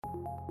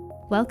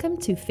Welcome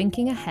to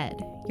Thinking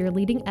Ahead, your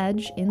leading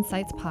edge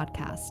insights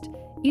podcast.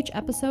 Each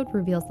episode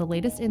reveals the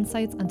latest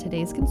insights on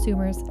today's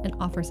consumers and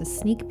offers a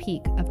sneak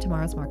peek of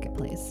tomorrow's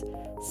marketplace.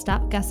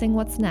 Stop guessing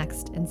what's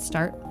next and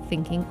start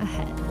thinking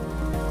ahead.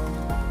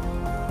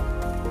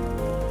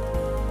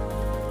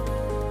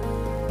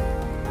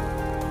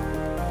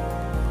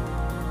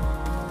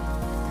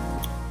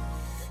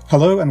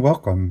 Hello and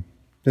welcome.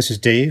 This is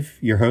Dave,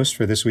 your host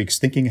for this week's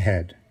Thinking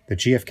Ahead, the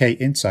GfK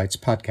Insights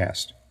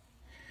podcast.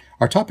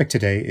 Our topic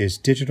today is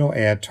digital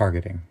ad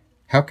targeting,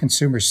 how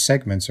consumer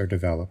segments are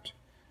developed,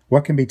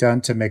 what can be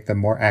done to make them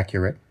more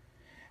accurate,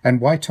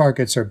 and why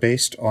targets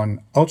based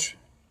on ultra-recent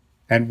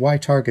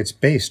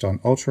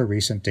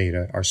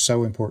data are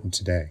so important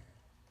today.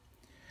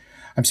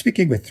 I'm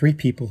speaking with three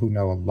people who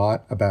know a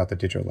lot about the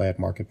digital ad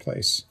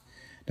marketplace.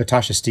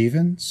 Natasha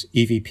Stevens,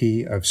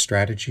 EVP of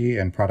Strategy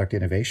and Product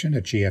Innovation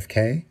at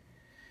GfK,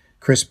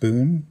 Chris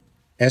Boone,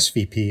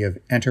 SVP of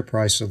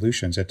Enterprise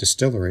Solutions at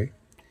Distillery,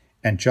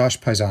 and Josh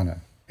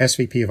Paisana,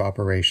 SVP of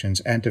Operations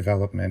and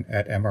Development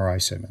at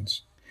MRI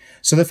Simmons.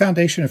 So the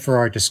foundation for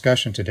our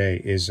discussion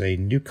today is a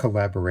new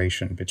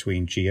collaboration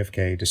between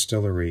GfK,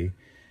 Distillery,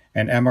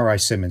 and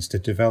MRI Simmons to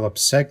develop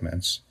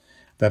segments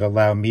that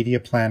allow media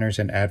planners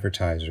and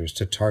advertisers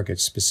to target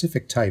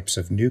specific types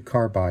of new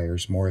car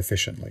buyers more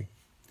efficiently.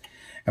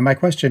 And my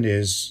question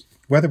is,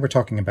 whether we're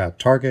talking about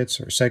targets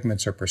or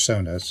segments or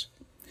personas,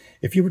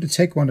 if you were to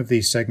take one of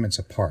these segments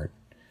apart,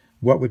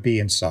 what would be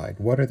inside?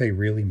 What are they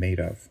really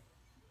made of?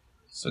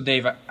 So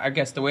Dave, I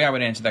guess the way I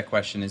would answer that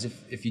question is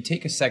if you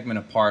take a segment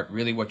apart,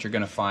 really what you're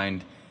going to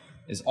find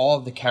is all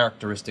of the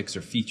characteristics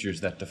or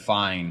features that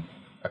define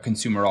a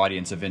consumer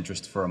audience of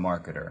interest for a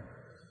marketer.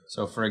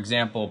 So for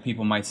example,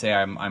 people might say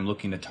I'm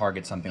looking to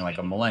target something like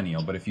a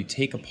millennial, but if you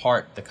take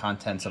apart the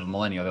contents of a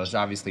millennial, there's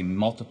obviously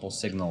multiple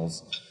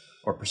signals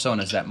or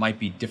personas that might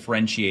be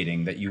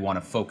differentiating that you want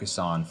to focus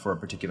on for a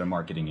particular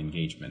marketing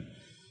engagement.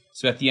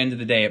 So at the end of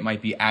the day, it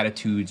might be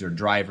attitudes or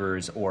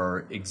drivers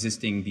or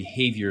existing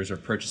behaviors or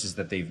purchases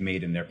that they've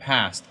made in their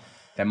past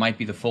that might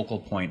be the focal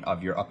point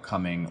of your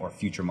upcoming or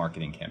future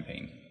marketing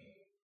campaign.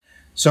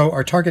 So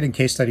our targeting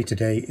case study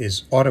today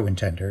is auto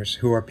intenders,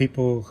 who are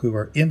people who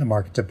are in the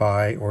market to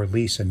buy or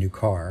lease a new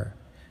car.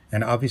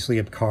 And obviously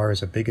a car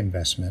is a big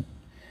investment.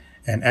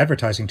 And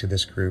advertising to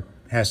this group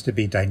has to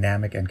be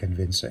dynamic and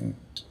convincing.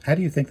 How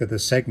do you think that the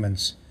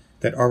segments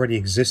that already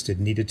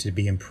existed needed to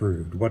be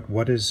improved?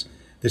 What is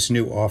this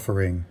new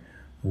offering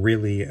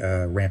really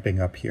ramping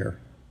up here?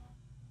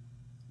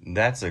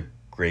 That's a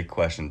great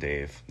question,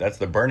 Dave. That's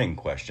the burning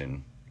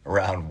question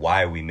around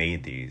why we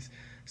made these.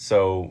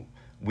 So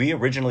we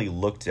originally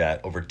looked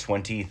at over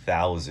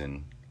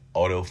 20,000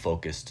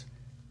 auto-focused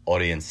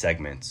audience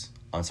segments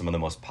on some of the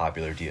most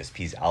popular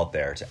DSPs out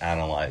there to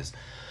analyze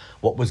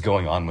what was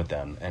going on with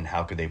them and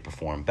how could they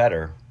perform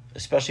better,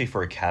 especially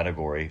for a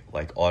category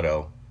like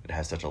auto that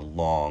has such a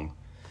long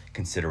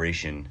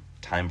consideration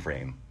time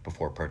frame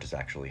before purchase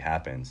actually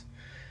happens.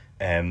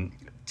 And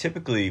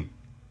typically,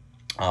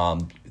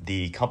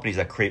 the companies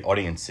that create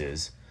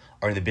audiences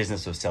are in the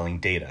business of selling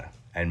data,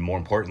 and more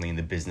importantly, in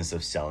the business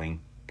of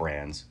selling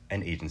brands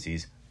and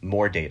agencies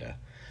more data,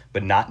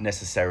 but not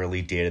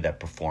necessarily data that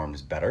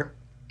performs better.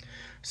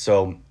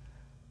 So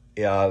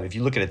if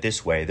you look at it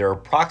this way, there are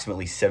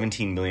approximately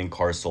 17 million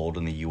cars sold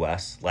in the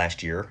US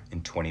last year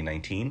in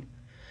 2019.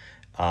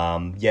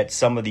 Yet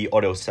some of the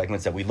auto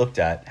segments that we looked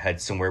at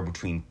had somewhere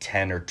between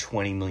 10 or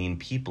 20 million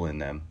people in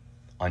them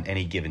on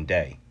any given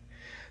day.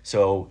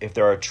 So if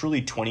there are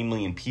truly 20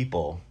 million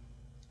people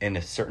in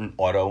a certain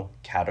auto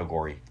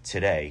category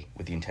today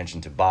with the intention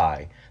to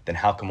buy, then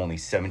how come only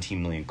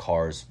 17 million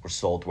cars were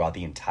sold throughout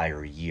the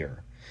entire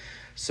year?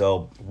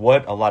 So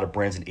what a lot of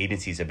brands and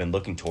agencies have been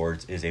looking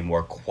towards is a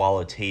more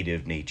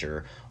qualitative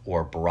nature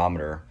or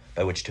barometer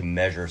by which to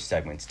measure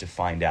segments to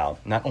find out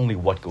not only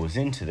what goes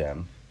into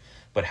them,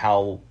 but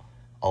how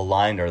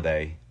aligned are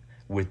they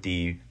with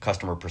the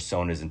customer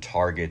personas and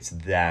targets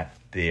that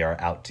they are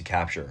out to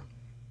capture.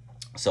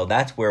 So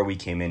that's where we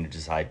came in to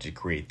decide to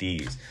create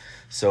these.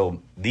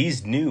 So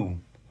these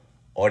new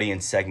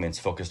audience segments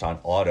focused on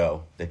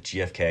auto that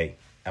GfK,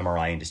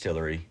 MRI, and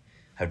Distillery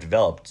have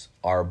developed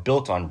are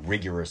built on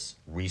rigorous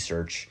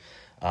research,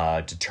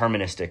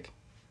 deterministic,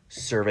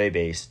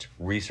 survey-based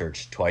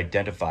research to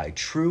identify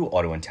true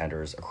auto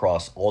intenders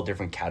across all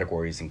different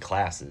categories and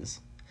classes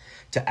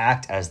to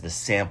act as the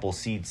sample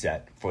seed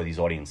set for these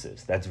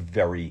audiences. That's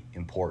very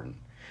important.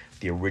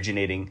 The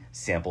originating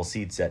sample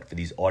seed set for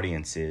these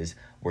audiences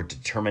were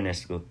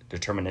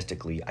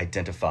deterministically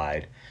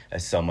identified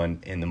as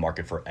someone in the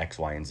market for X,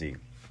 Y, and Z.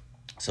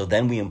 So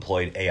then we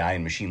employed AI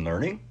and machine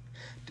learning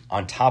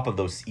on top of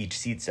each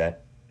seed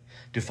set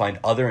to find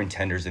other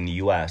intenders in the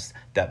US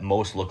that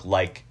most look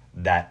like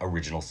that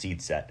original seed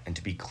set. And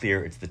to be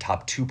clear, it's the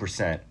top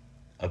 2%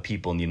 of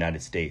people in the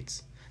United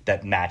States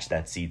that match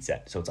that seed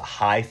set. So it's a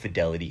high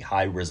fidelity,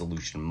 high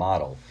resolution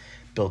model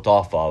built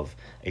off of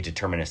a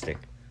deterministic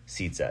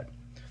seed set.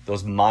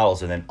 Those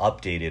models are then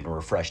updated and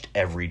refreshed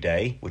every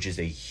day, which is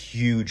a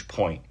huge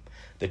point.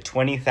 The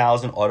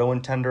 20,000 auto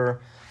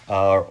intender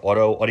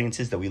auto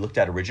audiences that we looked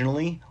at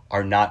originally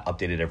are not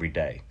updated every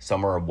day.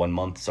 Some are 1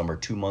 month, some are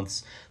 2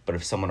 months. But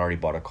if someone already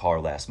bought a car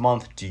last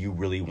month, do you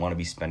really want to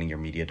be spending your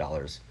media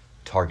dollars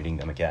targeting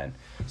them again?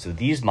 So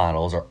these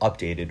models are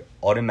updated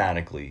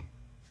automatically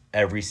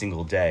every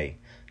single day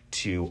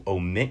to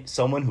omit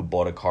someone who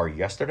bought a car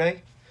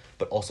yesterday,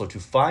 but also to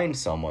find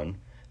someone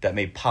that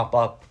may pop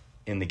up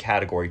in the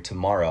category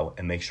tomorrow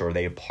and make sure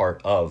they are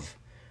part of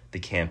the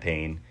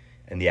campaign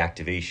and the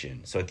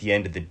activation. So at the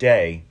end of the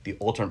day, the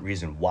ultimate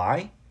reason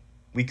why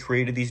we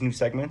created these new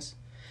segments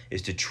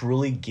is to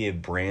truly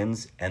give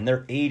brands and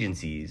their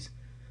agencies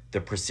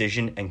the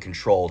precision and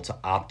control to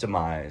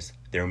optimize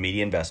their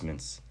media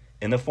investments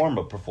in the form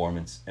of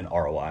performance and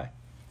ROI.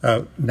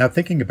 Now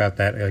thinking about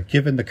that,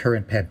 given the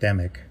current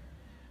pandemic,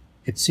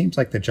 it seems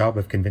like the job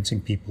of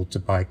convincing people to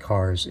buy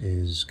cars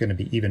is going to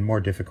be even more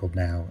difficult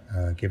now,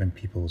 given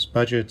people's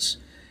budgets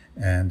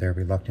and their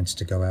reluctance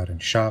to go out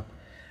and shop.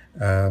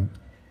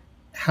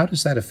 How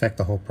does that affect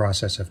the whole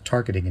process of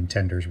targeting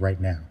intenders right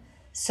now?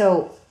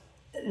 So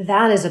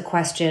that is a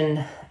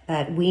question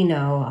that we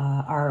know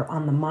are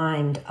on the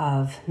mind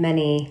of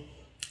many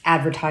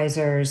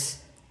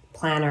advertisers,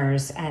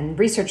 planners, and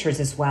researchers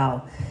as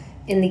well.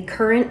 In the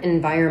current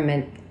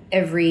environment,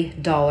 every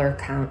dollar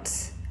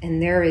counts,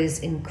 and there is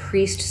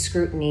increased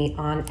scrutiny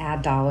on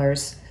ad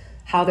dollars,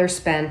 how they're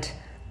spent,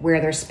 where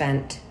they're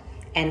spent,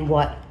 and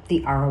what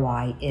the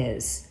ROI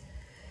is.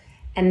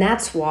 And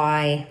that's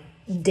why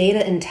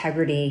data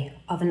integrity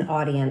of an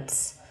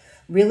audience,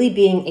 really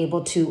being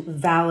able to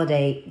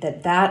validate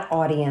that that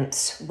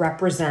audience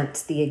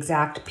represents the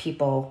exact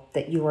people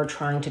that you are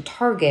trying to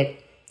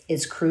target,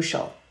 is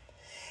crucial.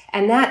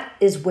 And that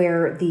is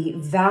where the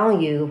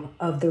value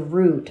of the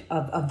root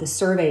of the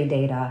survey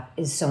data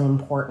is so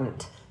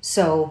important.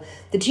 So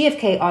the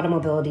GfK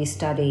Automobility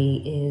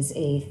Study is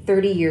a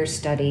 30-year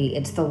study.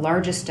 It's the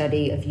largest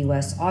study of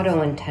U.S.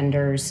 auto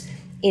intenders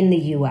in the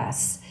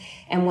U.S.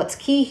 And what's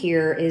key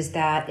here is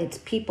that it's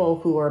people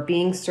who are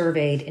being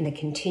surveyed in a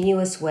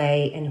continuous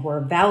way and who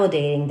are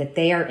validating that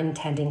they are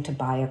intending to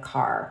buy a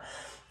car.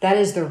 That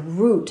is the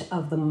root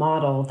of the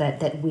model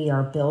that we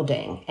are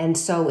building. And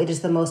so it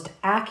is the most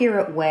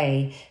accurate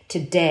way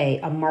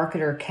today a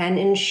marketer can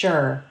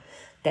ensure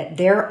that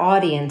their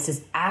audience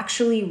is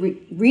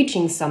actually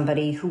reaching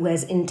somebody who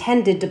has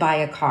intended to buy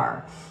a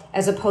car,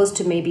 as opposed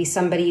to maybe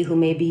somebody who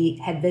maybe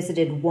had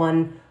visited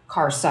one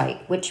car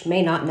site, which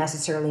may not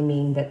necessarily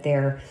mean that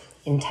they're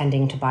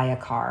intending to buy a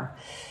car.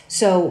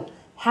 So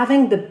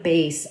having the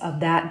base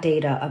of that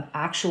data of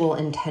actual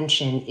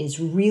intention is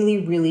really,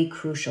 really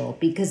crucial,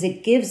 because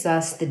it gives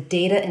us the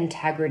data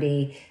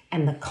integrity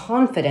and the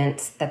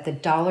confidence that the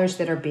dollars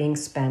that are being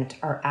spent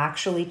are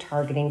actually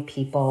targeting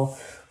people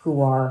who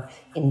are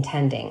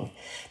intending.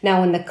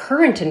 Now, in the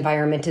current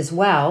environment as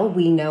well,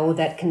 we know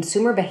that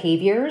consumer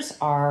behaviors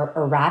are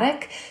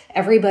erratic.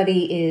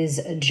 Everybody is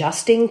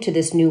adjusting to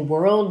this new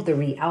world. The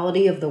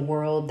reality of the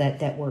world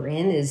that we're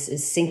in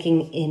is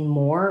sinking in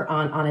more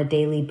on a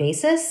daily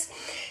basis.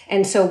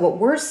 And so what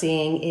we're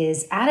seeing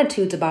is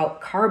attitudes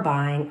about car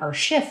buying are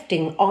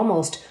shifting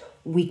almost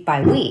week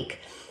by week.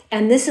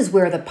 And this is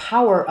where the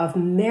power of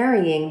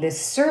marrying this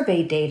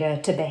survey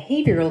data to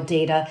behavioral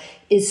data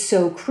is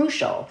so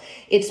crucial.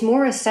 It's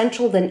more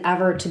essential than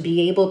ever to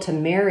be able to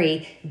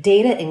marry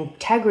data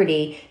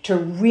integrity to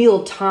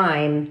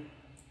real-time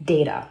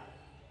data.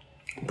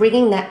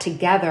 Bringing that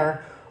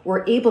together,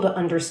 we're able to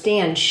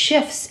understand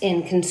shifts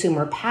in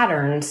consumer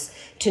patterns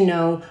to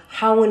know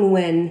how and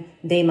when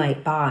they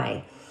might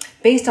buy.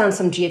 Based on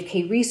some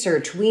GfK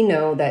research, we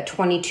know that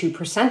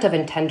 22% of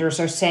intenders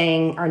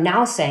are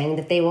now saying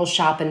that they will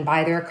shop and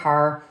buy their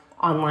car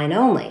online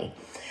only.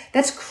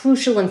 That's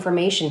crucial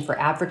information for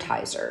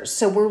advertisers.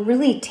 So we're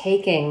really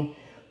taking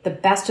the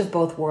best of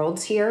both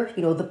worlds here,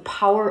 the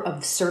power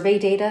of survey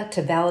data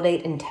to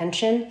validate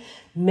intention,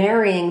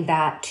 marrying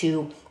that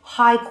to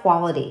high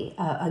quality.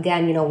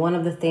 Again, one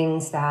of the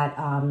things that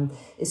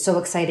is so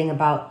exciting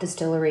about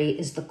Distillery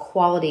is the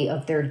quality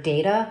of their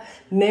data.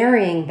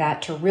 Marrying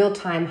that to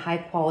real-time,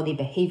 high-quality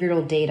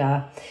behavioral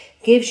data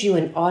gives you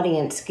an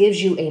audience,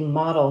 gives you a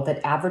model that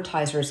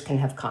advertisers can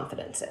have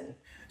confidence in.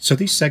 So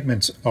these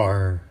segments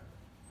are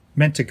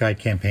meant to guide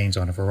campaigns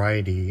on a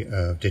variety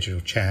of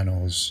digital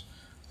channels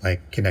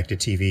like connected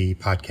TV,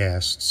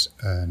 podcasts,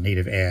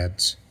 native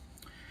ads,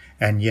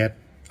 and yet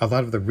a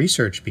lot of the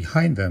research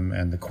behind them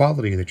and the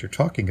quality that you're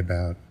talking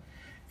about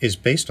is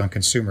based on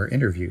consumer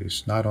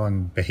interviews, not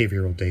on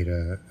behavioral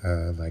data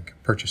like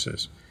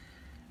purchases.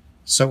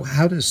 So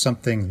how does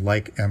something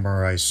like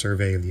MRI's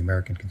survey of the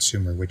American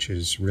consumer, which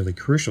is really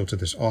crucial to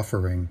this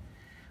offering,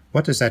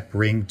 what does that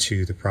bring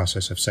to the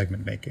process of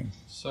segment making?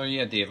 So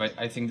yeah, Dave,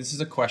 I think this is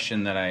a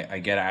question that I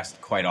get asked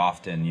quite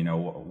often.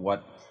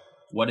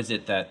 What is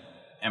it that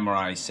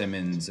MRI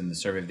Simmons and the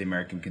survey of the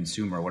American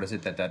consumer, what is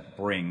it that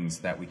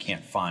brings that we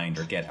can't find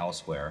or get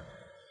elsewhere?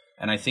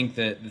 And I think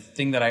that the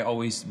thing that I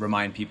always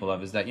remind people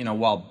of is that,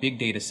 while big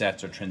data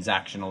sets or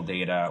transactional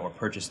data or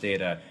purchase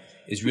data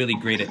is really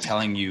great at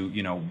telling you,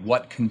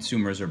 what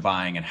consumers are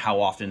buying and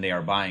how often they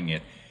are buying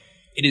it,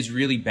 it is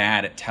really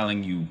bad at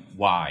telling you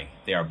why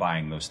they are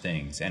buying those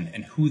things and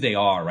who they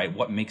are, right?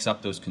 What makes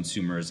up those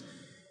consumers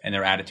and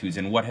their attitudes,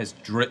 and what has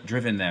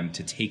driven them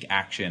to take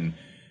action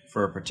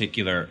for a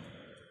particular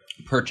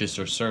purchase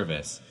or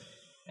service.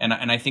 And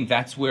I think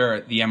that's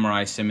where the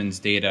MRI Simmons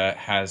data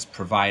has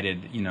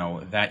provided,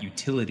 that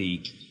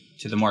utility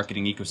to the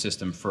marketing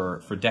ecosystem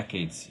for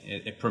decades.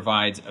 It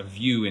provides a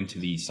view into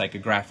the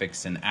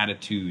psychographics and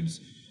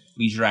attitudes,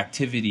 leisure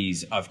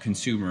activities of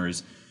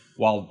consumers,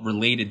 while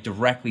related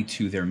directly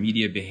to their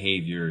media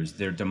behaviors,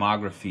 their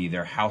demography,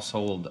 their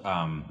household,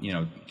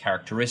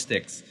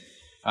 characteristics.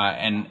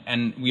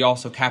 And we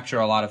also capture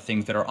a lot of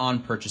things that are on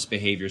purchase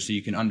behavior, so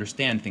you can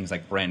understand things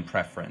like brand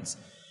preference.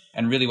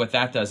 And really what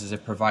that does is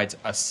it provides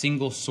a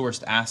single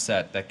sourced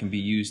asset that can be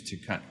used to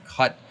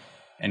cut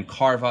and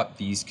carve up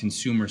these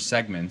consumer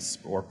segments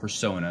or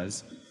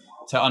personas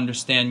to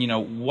understand,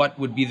 what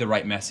would be the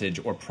right message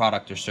or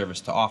product or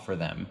service to offer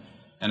them.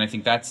 And I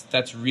think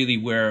that's really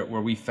where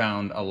we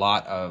found a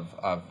lot of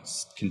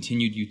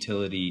continued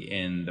utility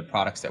in the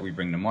products that we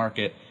bring to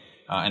market.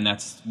 And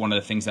that's one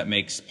of the things that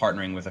makes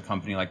partnering with a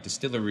company like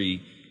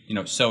Distillery,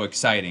 so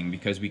exciting,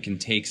 because we can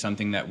take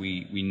something that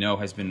we know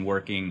has been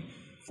working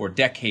for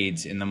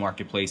decades in the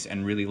marketplace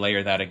and really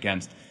layer that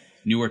against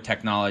newer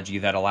technology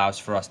that allows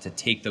for us to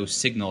take those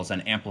signals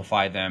and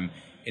amplify them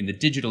in the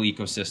digital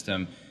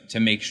ecosystem to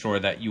make sure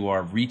that you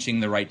are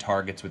reaching the right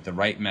targets with the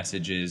right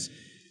messages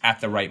at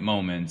the right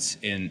moments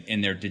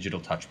in their digital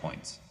touch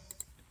points.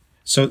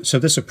 So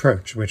this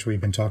approach, which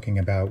we've been talking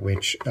about,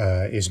 which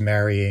is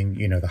marrying,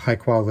 the high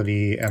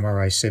quality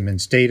MRI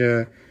Simmons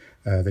data,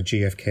 the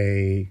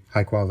GfK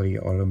high quality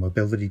auto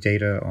mobility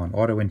data on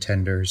auto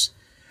intenders.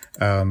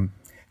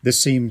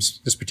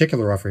 This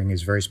particular offering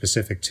is very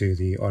specific to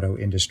the auto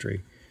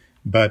industry.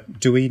 But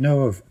do we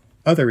know of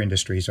other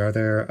industries? Are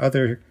there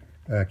other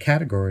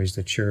categories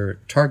that you're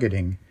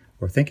targeting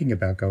or thinking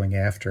about going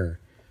after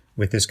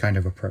with this kind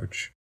of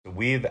approach?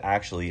 We've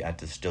actually at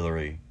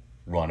Distillery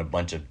run a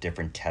bunch of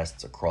different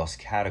tests across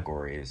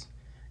categories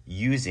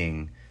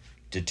using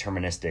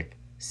deterministic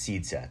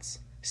seed sets,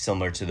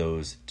 similar to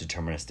those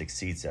deterministic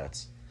seed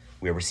sets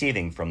we are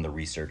receiving from the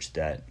research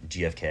that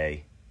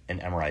GfK and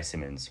MRI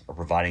Simmons are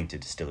providing to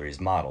Distillery's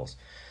models.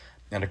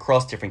 And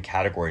across different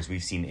categories,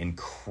 we've seen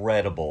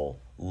incredible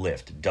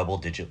lift,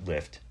 double-digit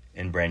lift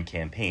in brand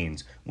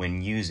campaigns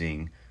when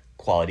using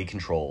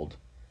quality-controlled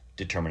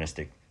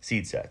deterministic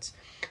seed sets.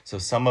 So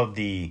some of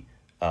the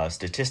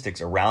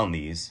statistics around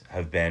these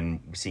have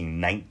been seeing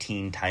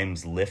 19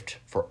 times lift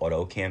for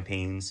auto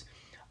campaigns,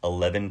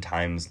 11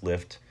 times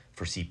lift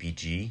for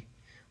CPG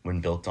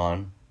when built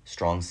on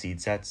strong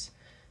seed sets,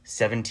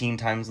 17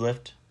 times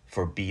lift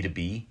for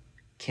B2B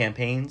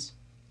campaigns,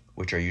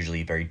 which are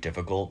usually very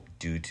difficult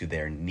due to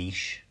their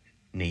niche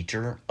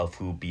nature of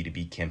who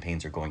B2B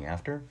campaigns are going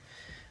after.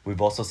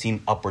 We've also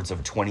seen upwards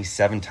of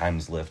 27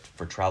 times lift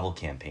for travel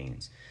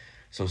campaigns.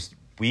 So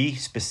we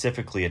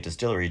specifically at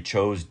Distillery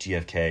chose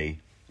GfK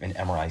and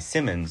MRI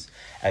Simmons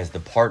as the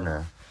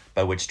partner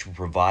by which to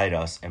provide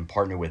us and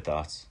partner with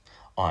us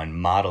on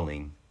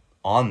modeling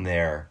on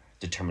their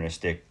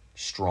deterministic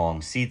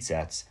strong seed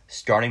sets,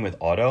 starting with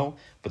auto,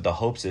 but the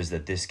hopes is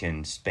that this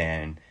can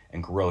span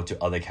and grow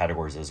to other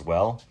categories as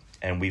well.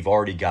 And we've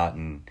already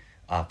gotten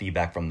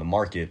feedback from the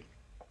market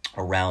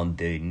around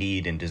the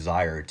need and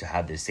desire to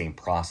have this same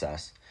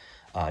process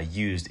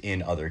used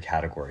in other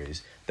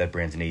categories that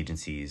brands and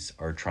agencies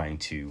are trying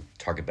to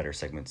target better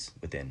segments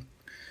within.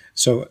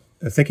 So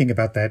thinking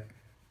about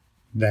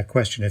that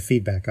question of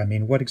feedback, I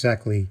mean, what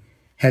exactly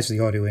has the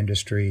auto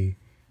industry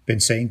been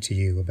saying to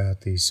you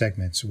about these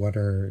segments? What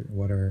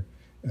are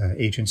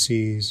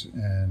agencies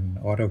and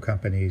auto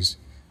companies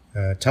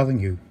telling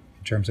you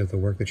in terms of the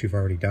work that you've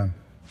already done?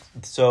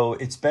 So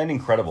it's been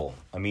incredible.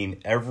 I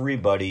mean,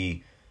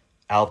 everybody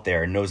out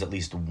there knows at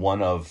least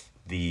one of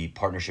the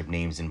partnership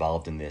names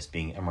involved in this,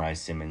 being MRI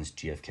Simmons,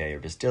 GfK, or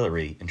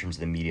Distillery, in terms of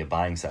the media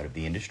buying side of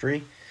the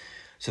industry.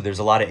 So there's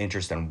a lot of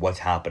interest in what's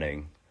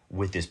happening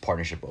with this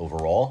partnership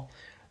overall.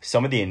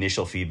 Some of the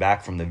initial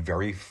feedback from the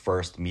very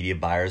first media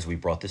buyers we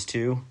brought this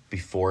to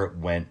before it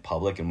went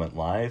public and went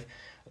live,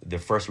 the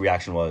first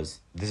reaction was,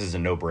 this is a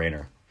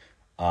no-brainer.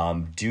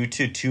 Due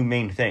to two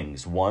main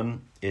things.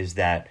 One is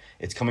that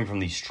it's coming from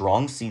these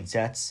strong seed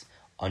sets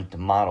onto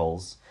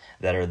models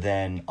that are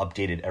then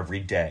updated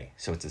every day.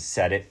 So it's a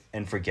set it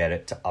and forget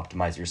it to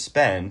optimize your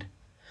spend.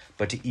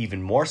 But to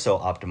even more so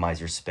optimize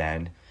your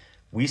spend,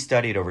 we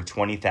studied over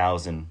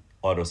 20,000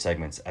 auto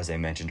segments, as I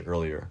mentioned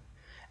earlier.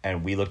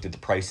 And we looked at the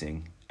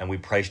pricing and we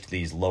priced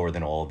these lower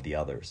than all of the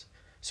others.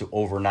 So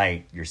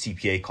overnight, your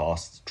CPA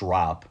costs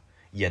drop,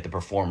 yet the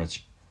performance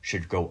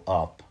should go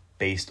up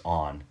based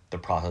on the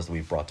process that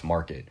we've brought to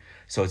market.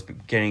 So it's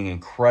getting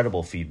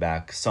incredible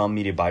feedback. Some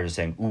media buyers are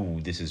saying,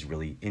 ooh, this is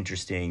really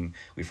interesting.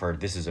 We've heard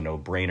this is a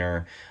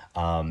no-brainer.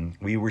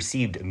 We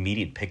received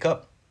immediate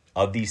pickup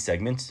of these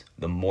segments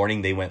the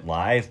morning they went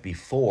live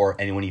before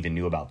anyone even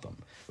knew about them,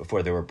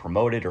 before they were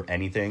promoted or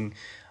anything,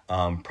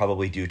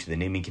 probably due to the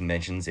naming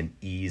conventions and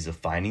ease of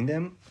finding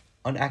them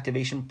on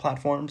activation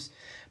platforms.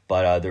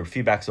 But the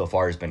feedback so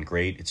far has been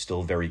great. It's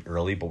still very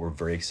early, but we're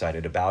very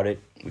excited about it.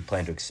 We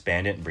plan to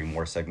expand it and bring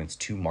more segments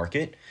to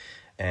market.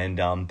 And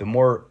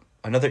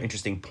another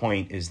interesting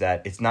point is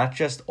that it's not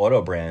just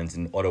auto brands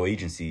and auto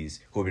agencies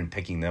who have been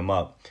picking them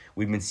up.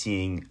 We've been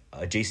seeing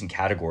adjacent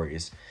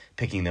categories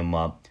picking them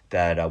up,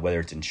 that whether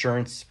it's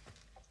insurance,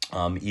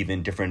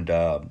 even different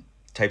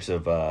types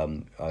of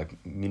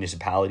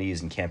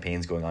municipalities and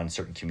campaigns going on in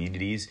certain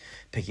communities,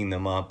 picking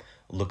them up,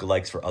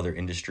 lookalikes for other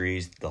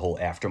industries, the whole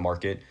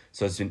aftermarket.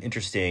 So it's been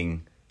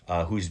interesting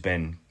who's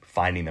been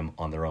finding them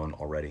on their own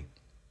already.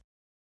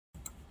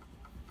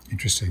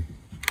 Interesting.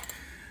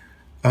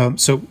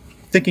 So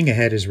thinking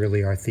ahead is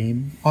really our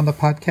theme on the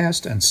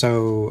podcast. And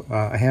so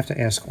I have to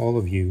ask all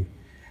of you,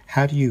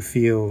 how do you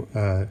feel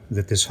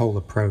that this whole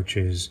approach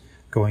is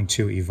going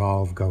to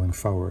evolve going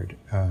forward?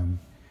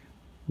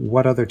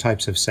 What other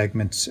types of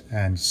segments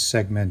and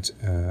segment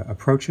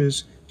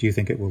approaches do you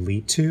think it will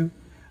lead to?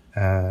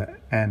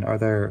 And are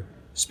there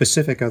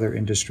specific other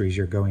industries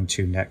you're going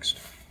to next?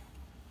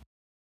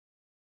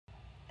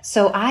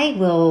 So I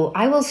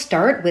will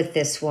start with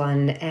this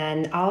one,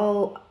 and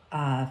I'll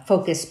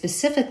focus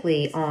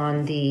specifically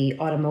on the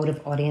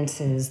automotive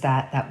audiences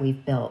that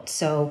we've built.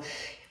 So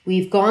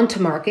we've gone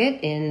to market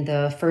in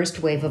the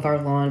first wave of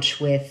our launch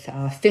with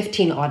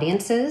 15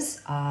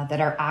 audiences that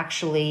are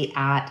actually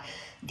at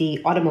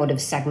the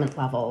automotive segment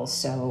level,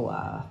 so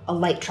a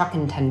light truck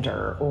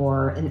intender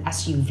or an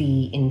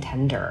SUV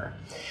intender.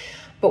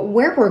 But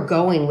where we're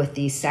going with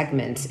these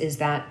segments is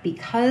that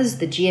because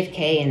the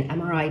GfK and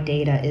MRI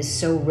data is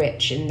so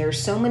rich and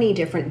there's so many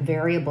different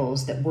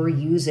variables that we're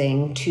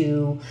using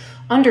to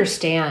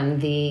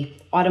understand the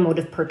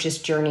automotive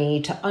purchase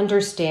journey, to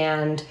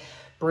understand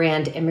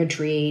brand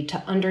imagery,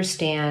 to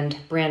understand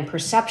brand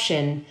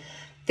perception,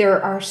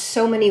 there are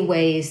so many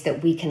ways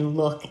that we can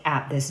look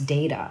at this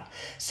data.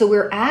 So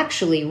we're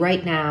actually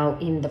right now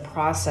in the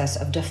process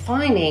of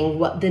defining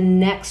what the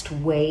next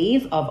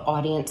wave of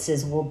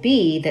audiences will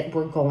be that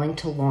we're going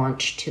to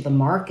launch to the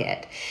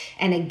market.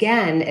 And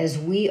again, as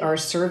we are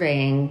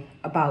surveying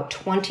about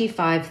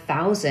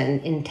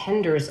 25,000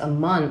 intenders a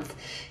month,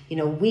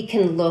 we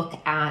can look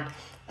at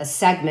a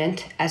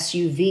segment,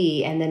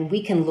 SUV, and then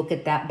we can look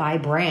at that by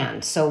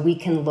brand. So we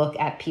can look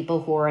at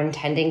people who are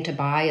intending to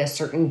buy a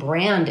certain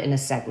brand in a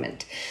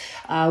segment.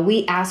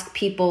 We ask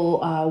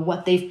people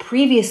what they've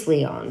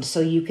previously owned. So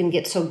you can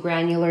get so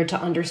granular to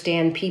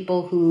understand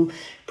people who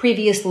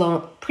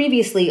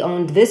previously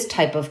owned this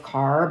type of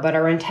car, but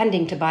are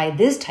intending to buy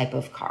this type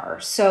of car.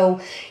 So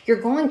you're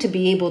going to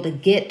be able to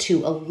get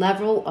to a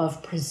level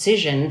of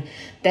precision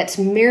that's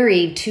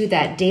married to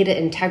that data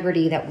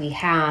integrity that we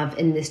have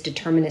in this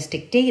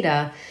deterministic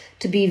data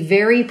to be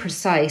very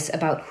precise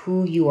about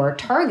who you are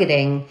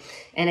targeting.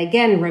 And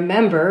again,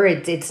 remember,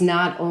 it's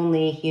not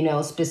only,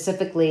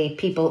 specifically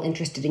people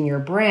interested in your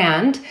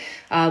brand.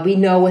 We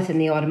know within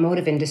the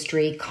automotive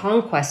industry,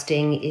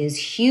 conquesting is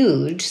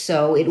huge.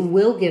 So it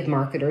will give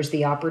marketers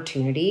the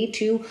opportunity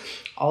to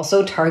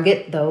also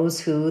target those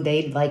who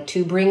they'd like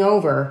to bring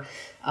over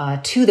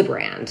to the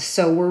brand.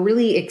 So we're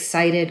really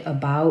excited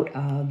about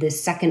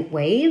this second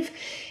wave.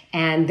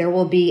 And there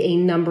will be a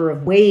number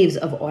of waves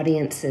of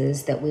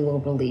audiences that we will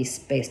release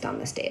based on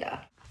this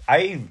data.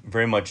 I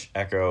very much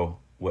echo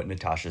what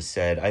Natasha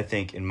said. I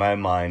think in my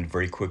mind,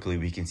 very quickly,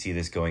 we can see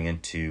this going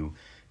into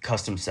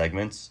custom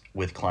segments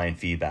with client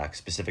feedback,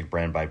 specific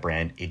brand by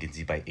brand,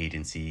 agency by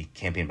agency,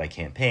 campaign by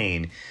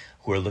campaign,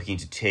 who are looking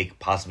to take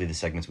possibly the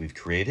segments we've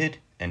created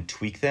and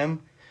tweak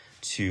them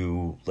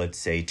to, let's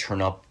say,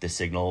 turn up the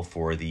signal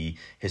for the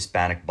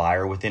Hispanic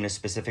buyer within a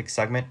specific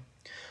segment,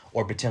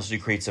 or potentially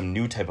create some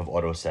new type of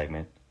auto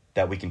segment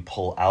that we can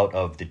pull out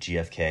of the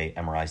GfK,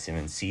 MRI,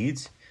 Simmons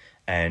seeds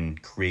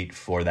and create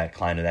for that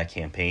client of that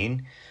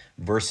campaign,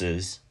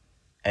 versus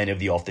any of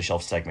the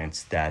off-the-shelf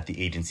segments that the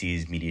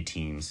agencies, media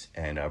teams,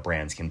 and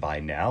brands can buy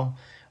now.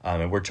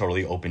 And we're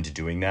totally open to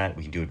doing that.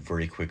 We can do it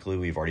very quickly.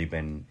 We've already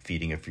been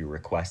feeding a few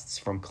requests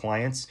from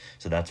clients,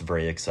 so that's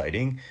very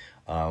exciting.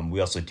 We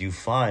also do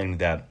find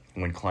that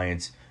when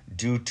clients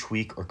do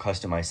tweak or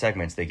customize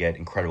segments, they get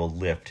incredible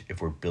lift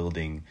if we're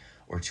building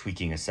or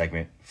tweaking a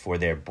segment for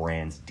their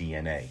brand's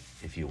DNA,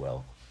 if you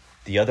will.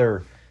 The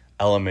other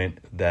element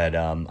that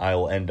I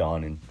will end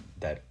on and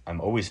that I'm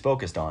always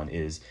focused on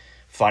is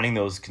finding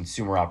those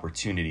consumer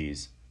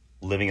opportunities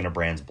living in a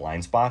brand's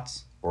blind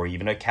spots or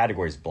even a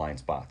category's blind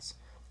spots.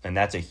 And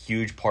that's a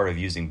huge part of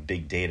using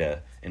big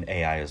data and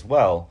AI as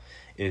well,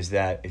 is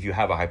that if you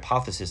have a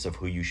hypothesis of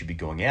who you should be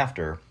going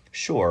after,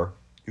 sure,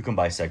 you can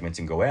buy segments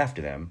and go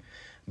after them.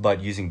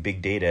 But using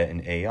big data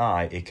and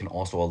AI, it can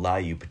also allow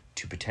you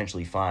to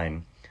potentially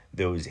find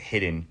those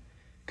hidden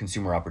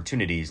consumer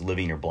opportunities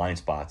living in your blind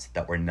spots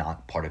that were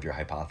not part of your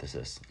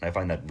hypothesis. And I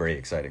find that very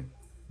exciting.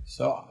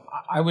 So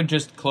I would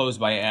just close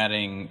by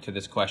adding to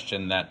this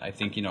question that I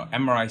think,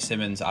 MRI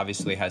Simmons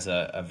obviously has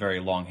a very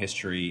long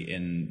history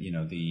in,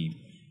 the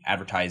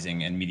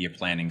advertising and media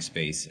planning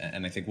space.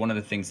 And I think one of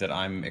the things that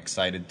I'm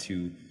excited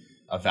to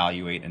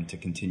evaluate and to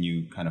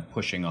continue kind of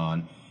pushing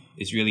on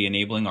is really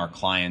enabling our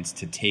clients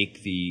to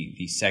take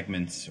the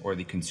segments or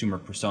the consumer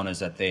personas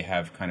that they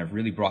have kind of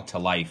really brought to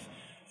life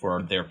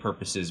for their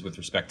purposes with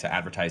respect to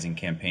advertising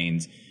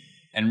campaigns,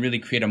 and really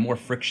create a more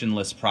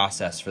frictionless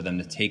process for them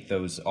to take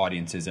those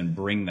audiences and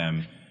bring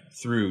them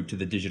through to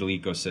the digital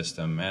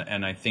ecosystem.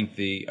 And I think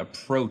the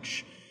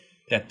approach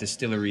that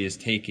Distillery is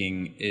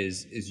taking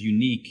is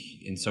unique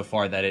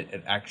insofar that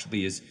it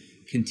actually is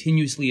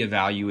continuously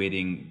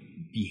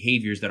evaluating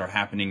behaviors that are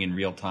happening in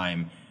real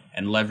time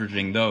and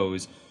leveraging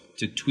those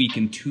to tweak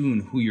and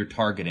tune who you're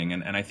targeting.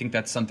 And I think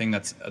that's something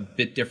that's a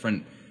bit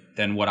different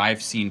than what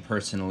I've seen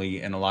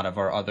personally in a lot of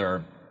our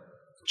other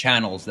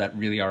channels that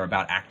really are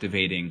about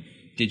activating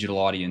digital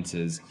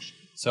audiences.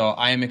 So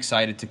I am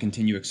excited to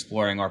continue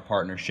exploring our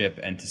partnership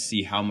and to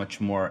see how much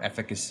more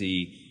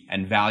efficacy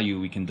and value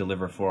we can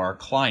deliver for our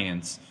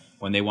clients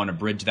when they want to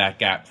bridge that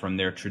gap from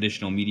their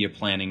traditional media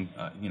planning,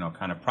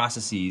 kind of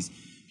processes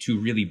to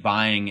really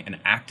buying and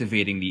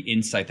activating the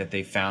insight that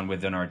they found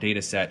within our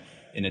data set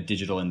in a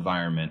digital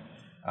environment.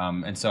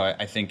 And so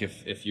I think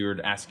if you were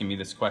asking me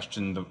this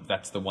question,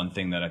 that's the one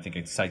thing that I think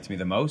excites me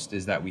the most,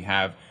 is that we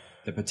have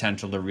the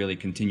potential to really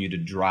continue to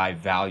drive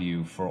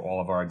value for all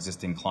of our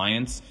existing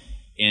clients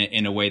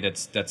in a way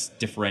that's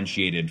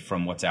differentiated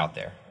from what's out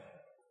there.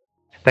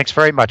 Thanks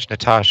very much,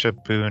 Natasha,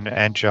 Boone,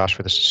 and Josh,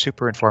 for this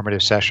super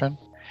informative session.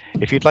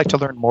 If you'd like to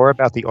learn more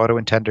about the auto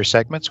intender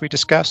segments we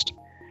discussed,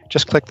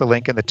 just click the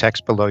link in the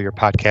text below your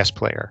podcast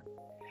player.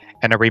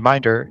 And a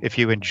reminder, if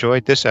you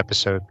enjoyed this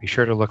episode, be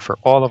sure to look for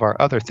all of our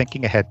other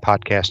Thinking Ahead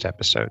podcast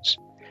episodes.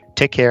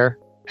 Take care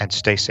and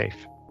stay safe.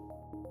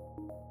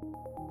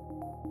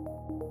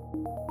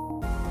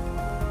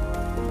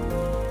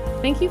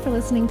 Thank you for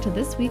listening to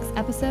this week's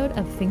episode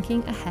of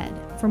Thinking Ahead.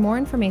 For more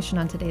information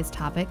on today's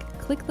topic,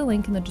 click the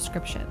link in the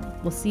description.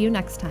 We'll see you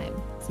next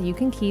time, so you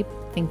can keep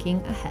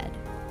thinking ahead.